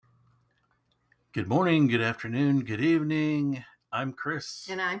Good morning, good afternoon, good evening. I'm Chris.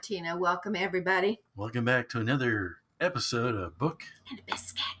 And I'm Tina. Welcome, everybody. Welcome back to another episode of Book And a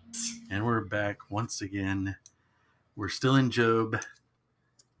biscuit. And we're back once again. We're still in Job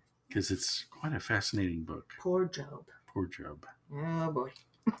because it's quite a fascinating book. Poor Job. Poor Job. Oh, boy.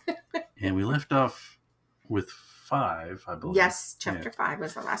 And we left off with 5, I believe. Yes, chapter 5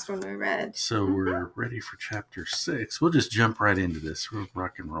 was the last one we read. So we're ready for chapter 6. We'll just jump right into this. We'll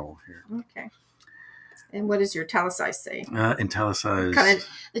rock and roll here. Okay. And what does your italicized say? Italicized. The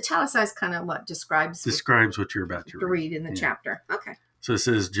italicized kind of what describes what you're about to read in the chapter. Okay. So it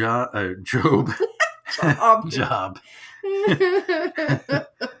says Job. Job. Job.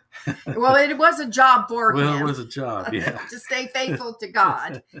 Well, it was a job for him. Well, it was a job, yeah. To stay faithful to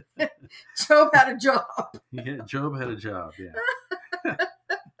God. Job had a job. Yeah, Job had a job, yeah.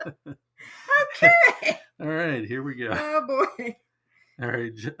 Okay. All right, here we go. Oh, boy. All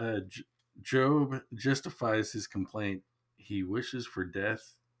right, Job justifies his complaint. He wishes for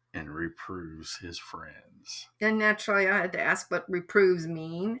death and reproves his friends. And naturally, I had to ask what reproves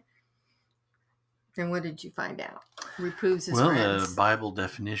mean. And what did you find out? Reproves his friends. Well, the Bible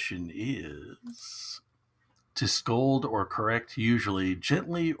definition is to scold or correct, usually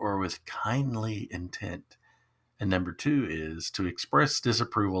gently or with kindly intent. And number 2 is to express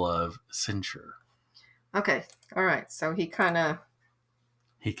disapproval of, censure. Okay, all right. So he kind of...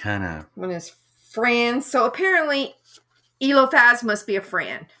 When his friends... So apparently, Eliphaz must be a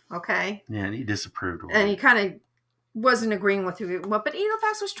friend, okay? Yeah, and he disapproved. And he kind of wasn't agreeing with who, but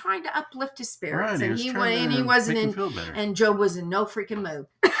Eliphaz was trying to uplift his spirits, right, and he wasn't in. And Job was in no freaking mood.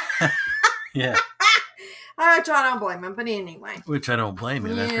 Yeah. I don't blame him, but anyway. Which I don't blame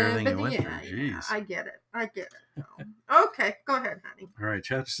him after everything he went through. Jeez. Yeah, I get it. Okay, go ahead, honey. All right,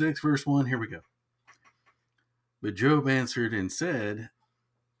 chapter 6, verse 1. Here we go. But Job answered and said,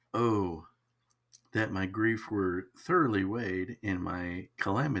 "Oh, that my grief were thoroughly weighed, and my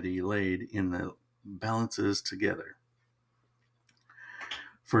calamity laid in the balances together.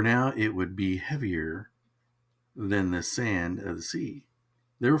 For now it would be heavier than the sand of the sea.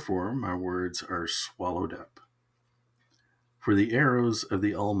 Therefore my words are swallowed up. For the arrows of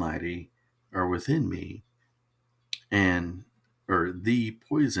the Almighty are within me, or the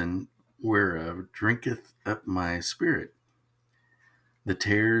poison whereof drinketh up my spirit. The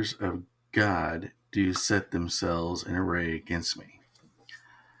terrors of God do set themselves in array against me.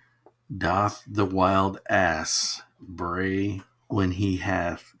 Doth the wild ass bray when he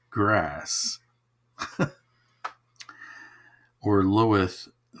hath grass? Or loweth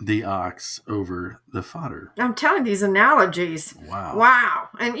the ox over the fodder?" I'm telling these analogies. Wow.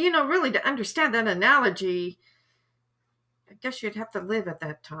 And, really to understand that analogy, I guess you'd have to live at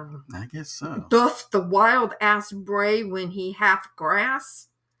that time. I guess so. Doth the wild ass bray when he hath grass?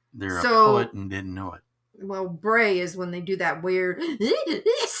 They're a poet and didn't know it. Well, bray is when they do that weird...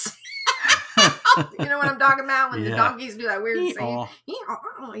 You know what I'm talking about? When the donkeys do that weird sound.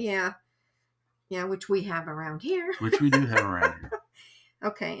 Yeah. Yeah, which we have around here. Which we do have around here.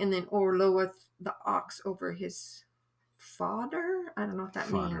 Okay, and then or loweth the ox over his fodder? I don't know what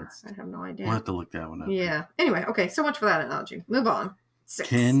that means. I have no idea. We'll have to look that one up. Yeah. Anyway, okay, so much for that analogy. Move on. 6.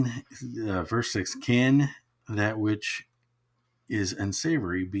 Verse 6, can that which is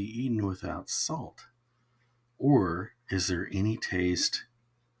unsavory be eaten without salt? Or is there any taste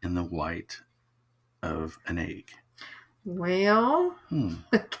in the white of an egg? Well,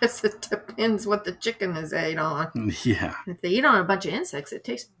 I guess it depends what the chicken is ate on. Yeah. If they eat on a bunch of insects, it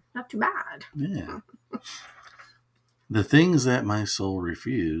tastes not too bad. Yeah. The things that my soul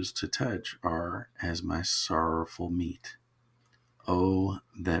refused to touch are as my sorrowful meat. Oh,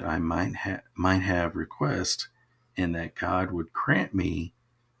 that I might have request, and that God would grant me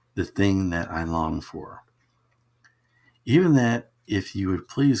the thing that I long for. Even that if you would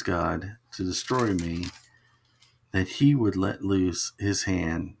please God to destroy me, that he would let loose his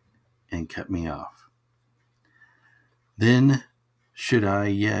hand and cut me off. Then should I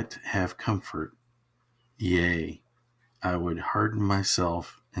yet have comfort, yea, I would harden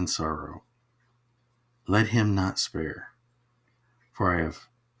myself in sorrow. Let him not spare, for I have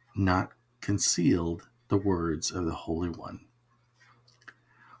not concealed the words of the Holy One.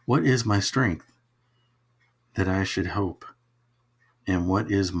 What is my strength, that I should hope? And what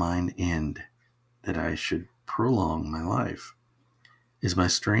is mine end, that I should prolong my life? Is my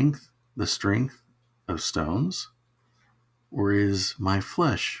strength the strength of stones? Or is my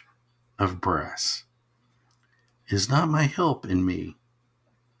flesh of brass? Is not my help in me,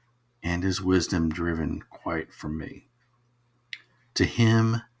 and is wisdom driven quite from me? To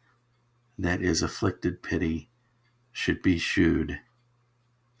him that is afflicted pity should be shewed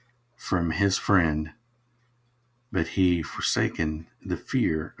from his friend, but he forsaken the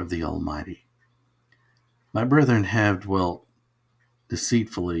fear of the Almighty. My brethren have dwelt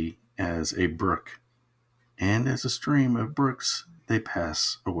deceitfully as a brook, and as a stream of brooks they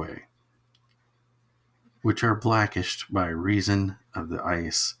pass away, which are blackished by reason of the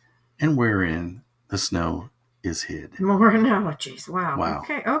ice, and wherein the snow is hid. More analogies. Wow.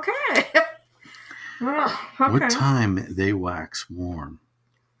 Okay. Well, okay. What time they wax warm,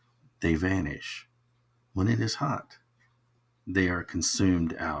 they vanish. When it is hot, they are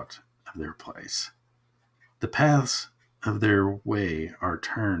consumed out of their place. The paths of their way are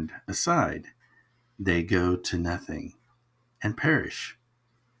turned aside. They go to nothing and perish.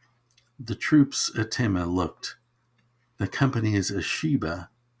 The troops of Tema looked. The companies of Sheba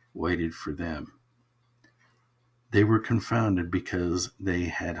waited for them. They were confounded because they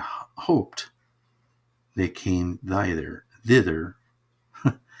had hoped. They came thither,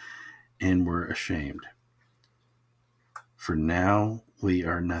 and were ashamed. For now we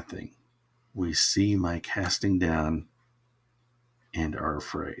are nothing. We see my casting down and are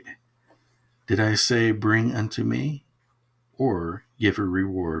afraid. Did I say, bring unto me, or give a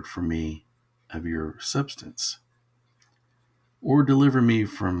reward for me of your substance? Or deliver me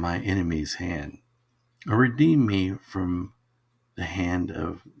from my enemy's hand, or redeem me from the hand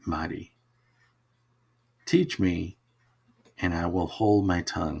of mighty? Teach me, and I will hold my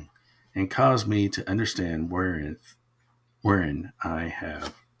tongue, and cause me to understand wherein I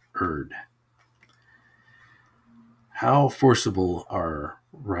have erred. How forcible are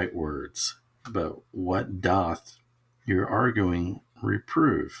right words, but what doth your arguing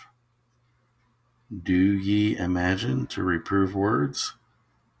reprove? Do ye imagine to reprove words?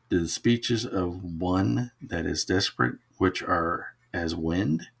 The speeches of one that is desperate, which are as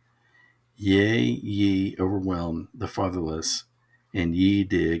wind? Yea, ye overwhelm the fatherless, and ye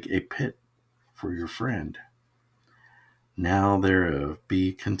dig a pit for your friend. Now thereof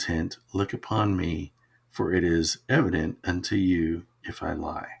be content, look upon me, for it is evident unto you if I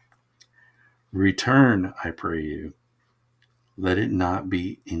lie. Return, I pray you. Let it not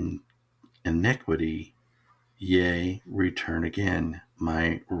be in iniquity. Yea, return again.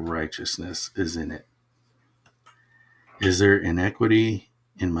 My righteousness is in it. Is there iniquity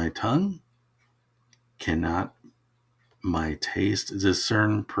in my tongue? Cannot my taste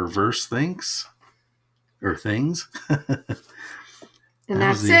discern perverse things? Or things? And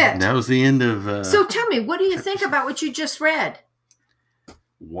that's it. That was the end of... so tell me, what do you think about what you just read?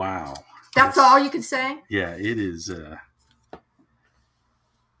 Wow. That's all you can say? Yeah, it is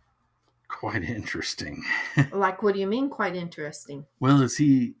quite interesting. Like, what do you mean quite interesting? Well,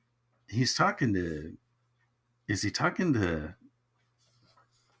 he's talking to... Is he talking to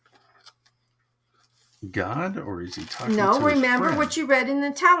God, or is he talking to his friend? No, remember what you read in the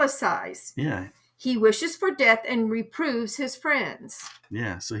italicized. Yeah. He wishes for death and reproves his friends.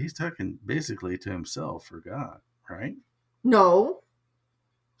 Yeah, so he's talking basically to himself or God, right? No.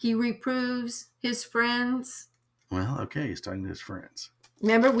 He reproves his friends. Well, okay, he's talking to his friends.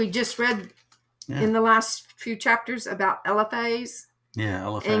 Remember, we just read in the last few chapters about Eliphaz. Yeah,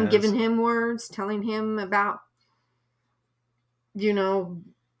 Eliphaz. And giving him words, telling him about,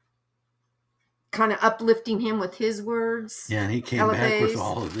 kind of uplifting him with his words. Yeah, and he came back with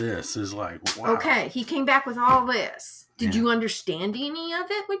all of this. It's like, wow. Okay, he came back with all this. Did you understand any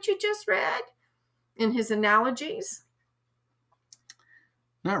of it, what you just read? In his analogies?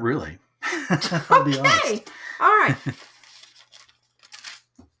 Not really. I'll be honest. All right.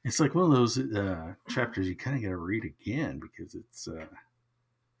 It's like one of those chapters you kind of got to read again because it's...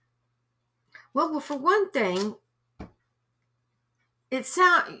 Well, for one thing, it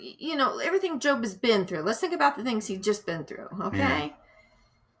sounds, everything Job has been through. Let's think about the things he's just been through, okay? Yeah.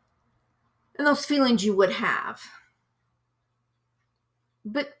 And those feelings you would have.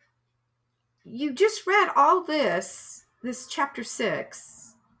 But you just read all this chapter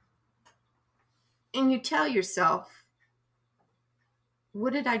 6, and you tell yourself,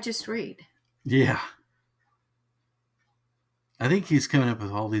 what did I just read? Yeah. I think he's coming up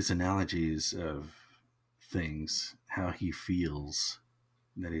with all these analogies of things, how he feels,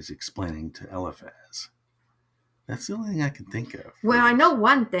 that he's explaining to Eliphaz. That's the only thing I can think of. Well, I know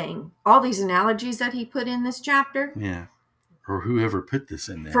one thing. All these analogies that he put in this chapter. Yeah. Or whoever put this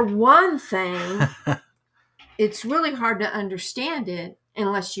in there. For one thing, it's really hard to understand it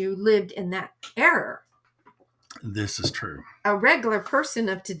unless you lived in that era. This is true. A regular person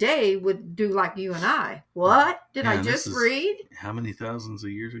of today would do like you and I. What did I just read? How many thousands of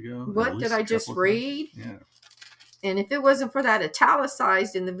years ago? What did I just read? Yeah. And if it wasn't for that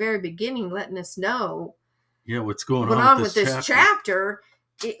italicized in the very beginning, letting us know what's going on with this chapter,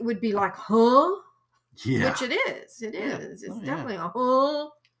 it would be like, huh? Yeah. Which it is. It Yeah. is. It's Oh, yeah. definitely a huh.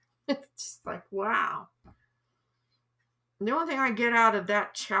 It's just like, wow. The only thing I get out of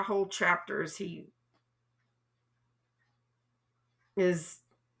that whole chapter is he is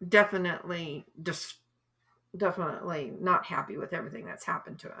definitely definitely not happy with everything that's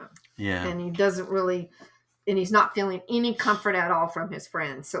happened to him. Yeah. And he doesn't really, and he's not feeling any comfort at all from his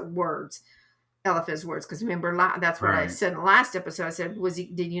friends. So Eliphaz's words, because remember, that's what I said in the last episode. I said,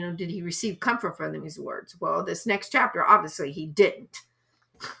 did he receive comfort from his words? Well, this next chapter, obviously he didn't.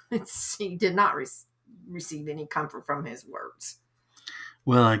 He did not receive any comfort from his words.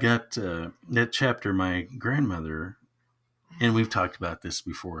 Well, I got that chapter, my grandmother, and we've talked about this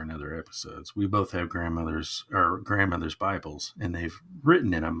before in other episodes. We both have grandmother's Bibles, and they've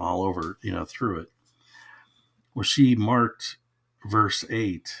written in them all over, through it. Well, she marked verse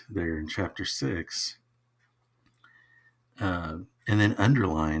 8 there in chapter 6, and then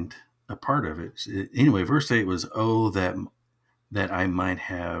underlined a part of it. Anyway, verse 8 was, "Oh, that I might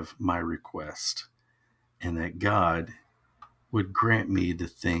have my request, and that God would grant me the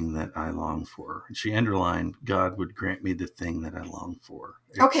thing that I long for." And she underlined, "God would grant me the thing that I long for."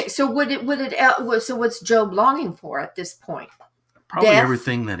 Okay, so so what's Job longing for at this point? Probably death?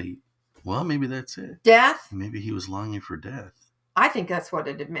 Everything that well, maybe that's it. Death? Maybe he was longing for death. I think that's what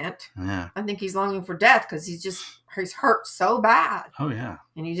it meant. Yeah. I think he's longing for death because he's hurt so bad. Oh, yeah.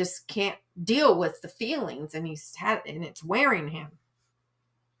 And he just can't deal with the feelings, and and it's wearing him.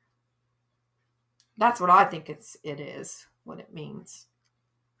 That's what I think it is, what it means.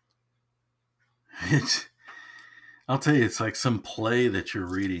 I'll tell you, it's like some play that you're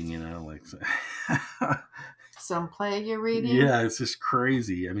reading, like some play you're reading. Yeah, it's just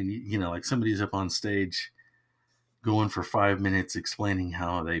crazy. I mean, like somebody's up on stage going for 5 minutes explaining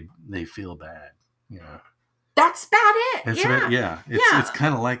how they feel bad. That's about it. It's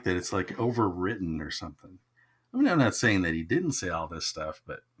kind of like that. It's like overwritten or something. I mean, I'm not saying that he didn't say all this stuff,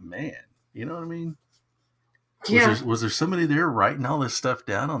 but man, you know what I mean? Was there somebody there writing all this stuff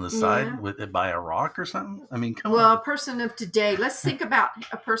down on the side with it by a rock or something? I mean, come on. Well, a person of today, let's think about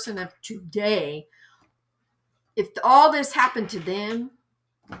a person of today. If all this happened to them,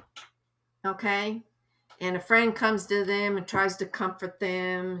 okay, and a friend comes to them and tries to comfort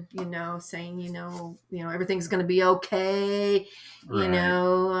them, saying, everything's going to be okay, Right.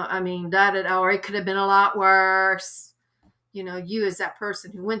 I mean, or it could have been a lot worse. You as that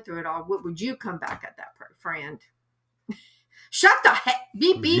person who went through it all, what would you come back at that friend? Shut the heck,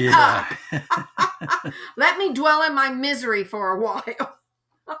 beep up. Let me dwell in my misery for a while.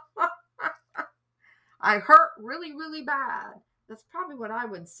 I hurt really, really bad. That's probably what I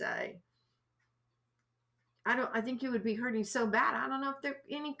would say. I think you would be hurting so bad. I don't know if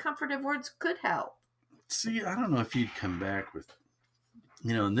any comfortive words could help. See, I don't know if you'd come back with,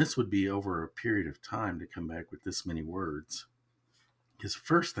 and this would be over a period of time to come back with this many words. Because the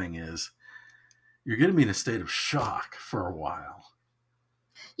first thing is, you're going to be in a state of shock for a while.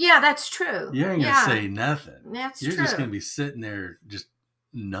 Yeah, that's true. You ain't going to say nothing. That's You're true. just going to be sitting there just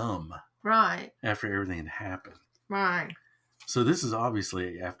numb. Right. After everything had happened. Right. So this is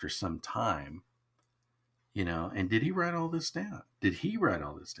obviously after some time, and did he write all this down? Did he write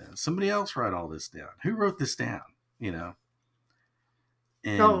all this down? Somebody else write all this down? Who wrote this down? And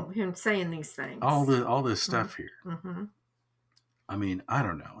him saying these things. All this stuff here. Mm-hmm. I mean, I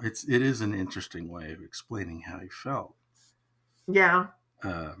don't know. It is an interesting way of explaining how he felt. Yeah.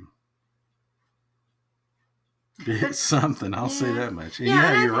 It's something, I'll say that much. And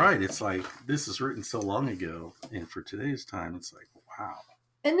you're right. It's like, this is written so long ago, and for today's time, it's like, wow.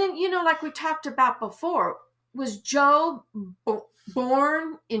 And then, like we talked about before, was Job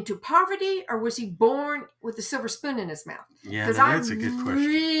born into poverty, or was he born with a silver spoon in his mouth? Yeah, that's a good question. I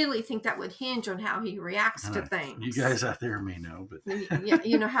really think that would hinge on how he reacts to things. You guys out there may know, but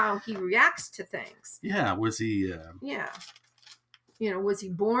how he reacts to things. Yeah, was he? Was he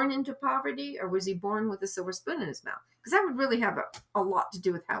born into poverty, or was he born with a silver spoon in his mouth? Because that would really have a lot to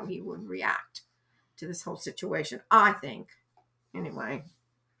do with how he would react to this whole situation, I think. Anyway,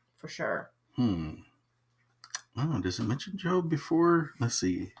 for sure. Oh, does it mention Job before? Let's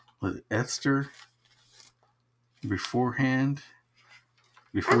see. Was it Esther beforehand?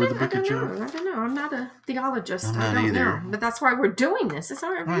 Before the book of Job? I don't know. I'm not a theologist. I don't either. know. But that's why we're doing this. That's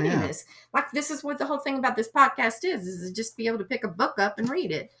why we're reading this. Like, this is what the whole thing about this podcast is just be able to pick a book up and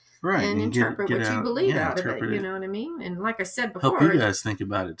read it. Right. And interpret what you believe out of it. You know what I mean? And like I said before. Help you guys think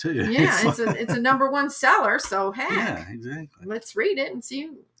about it too. Yeah, it's a number one seller. So, heck. Yeah, exactly. Let's read it and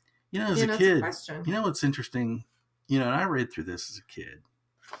see. As a kid, what's interesting? And I read through this as a kid.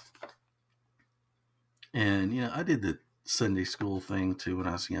 And, I did Sunday school thing too when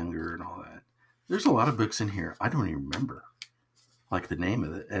I was younger and all that. There's a lot of books in here I don't even remember, like the name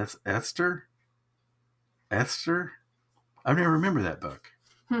of it. Esther. I never remember that book.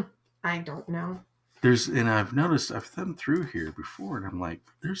 I don't know. And I've noticed I've thumbed through here before, and I'm like,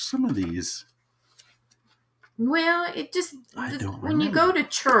 there's some of these. Well, when you go to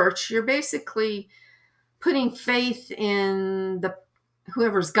church, you're basically putting faith in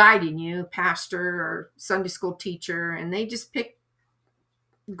whoever's guiding you, pastor or Sunday school teacher, and they just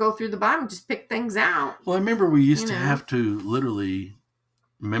go through the Bible and just pick things out. Well, I remember we used to have to literally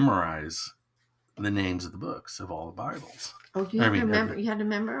memorize the names of the books of all the Bibles. Oh, you had to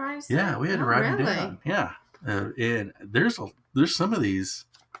memorize? Yeah, we had to write them down. Yeah, and there's some of these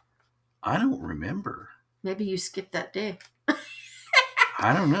I don't remember. Maybe you skipped that day.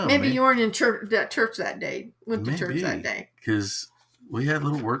 I don't know. Maybe you weren't in church that day. Went to church that day. Because we had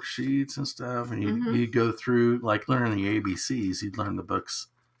little worksheets and stuff, and you'd go through, like learning the ABCs. You'd learn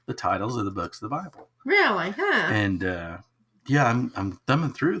the titles of the books of the Bible. Really? Huh? And I'm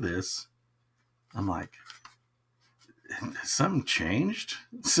thumbing through this. I'm like, has something changed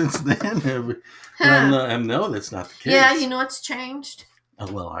since then? I know that's not the case. Yeah, you know what's changed?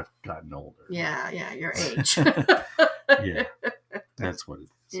 Oh, well, I've gotten older. Yeah, your age. Yeah, that's what it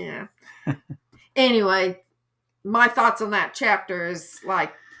is. Yeah. Anyway, my thoughts on that chapter is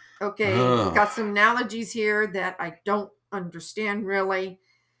like, okay, we've got some analogies here that I don't understand really.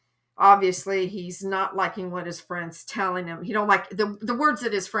 Obviously, he's not liking what his friend's telling him. He don't like the words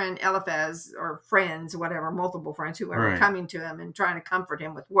that his friend Eliphaz or friends, whatever, multiple friends, whoever, coming to him and trying to comfort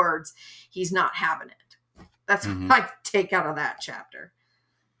him with words. He's not having it. That's what I take out of that chapter.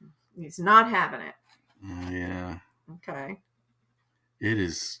 He's not having it. Yeah. Okay.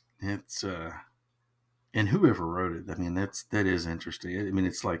 It's and whoever wrote it, I mean, that is interesting. I mean,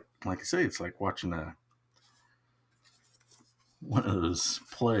 it's like I say, it's like watching one of those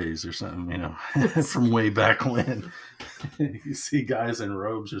plays or something, from way back when. You see guys in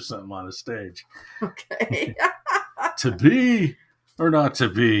robes or something on a stage. Okay. To be or not to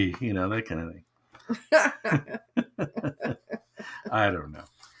be, that kind of thing. I don't know.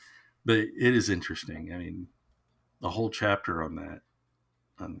 But it is interesting. I mean, the whole chapter on that.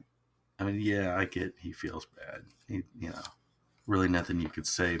 I get he feels bad. He, really nothing you could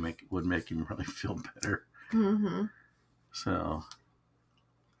say would make him really feel better. Mm-hmm. So.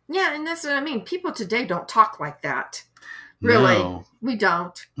 Yeah, and that's what I mean. People today don't talk like that. Really, no, we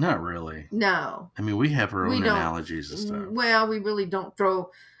don't. Not really. No. I mean, we have our own analogies and stuff. Well, we really don't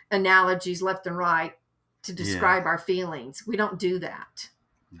throw analogies left and right to describe our feelings. We don't do that.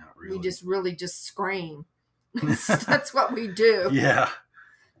 Not really. We just really just scream. That's what we do. Yeah.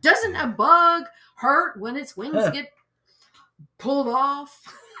 Doesn't a bug hurt when its wings get pulled off?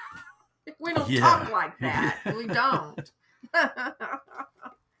 We don't talk like that. We don't.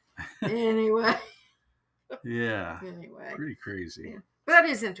 Anyway. Yeah. Anyway. Pretty crazy. Yeah. But that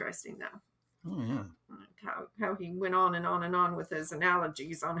is interesting, though. Oh, yeah. How he went on and on and on with his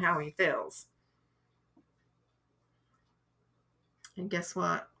analogies on how he feels. And guess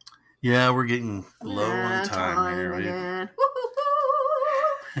what? Yeah, we're getting low on time here. Again.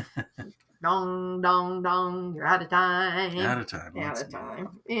 Dong, dong, dong. You're out of time. Out of time. Out of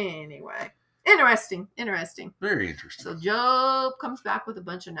time. Anyway. Interesting. Very interesting. So Job comes back with a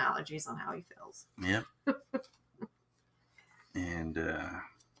bunch of analogies on how he feels. Yep. And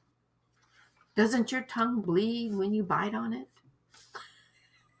doesn't your tongue bleed when you bite on it?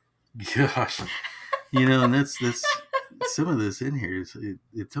 Gosh. And that's some of this in here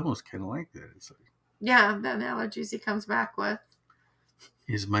it's almost kind of like that. It's like, yeah, the analogies he comes back with.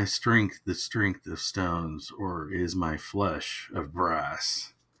 Is my strength the strength of stones, or is my flesh of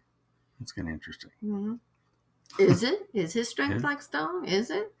brass? It's kind of interesting. Mm-hmm. Is it? Is his strength like stone? Is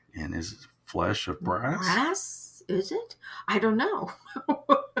it? And is his flesh of brass? Brass? Is it? I don't know.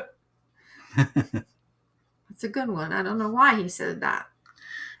 That's a good one. I don't know why he said that.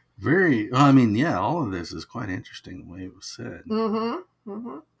 All of this is quite interesting the way it was said. Mm-hmm.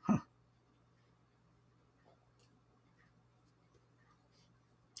 Mm-hmm. Huh.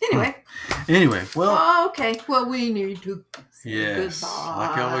 Anyway, well. Okay. Well, we need to say goodbye.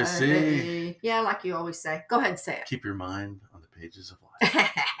 Like I always say. Yeah, like you always say. Go ahead and say it. Keep your mind on the pages of life.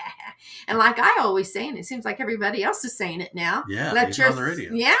 And like I always say, and it seems like everybody else is saying it now. Yeah, on the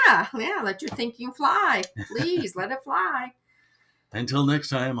radio. Yeah, let your thinking fly. Please, let it fly. Until next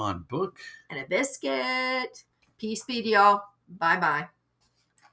time on Book and a Biscuit. Peace be to y'all. Bye-bye.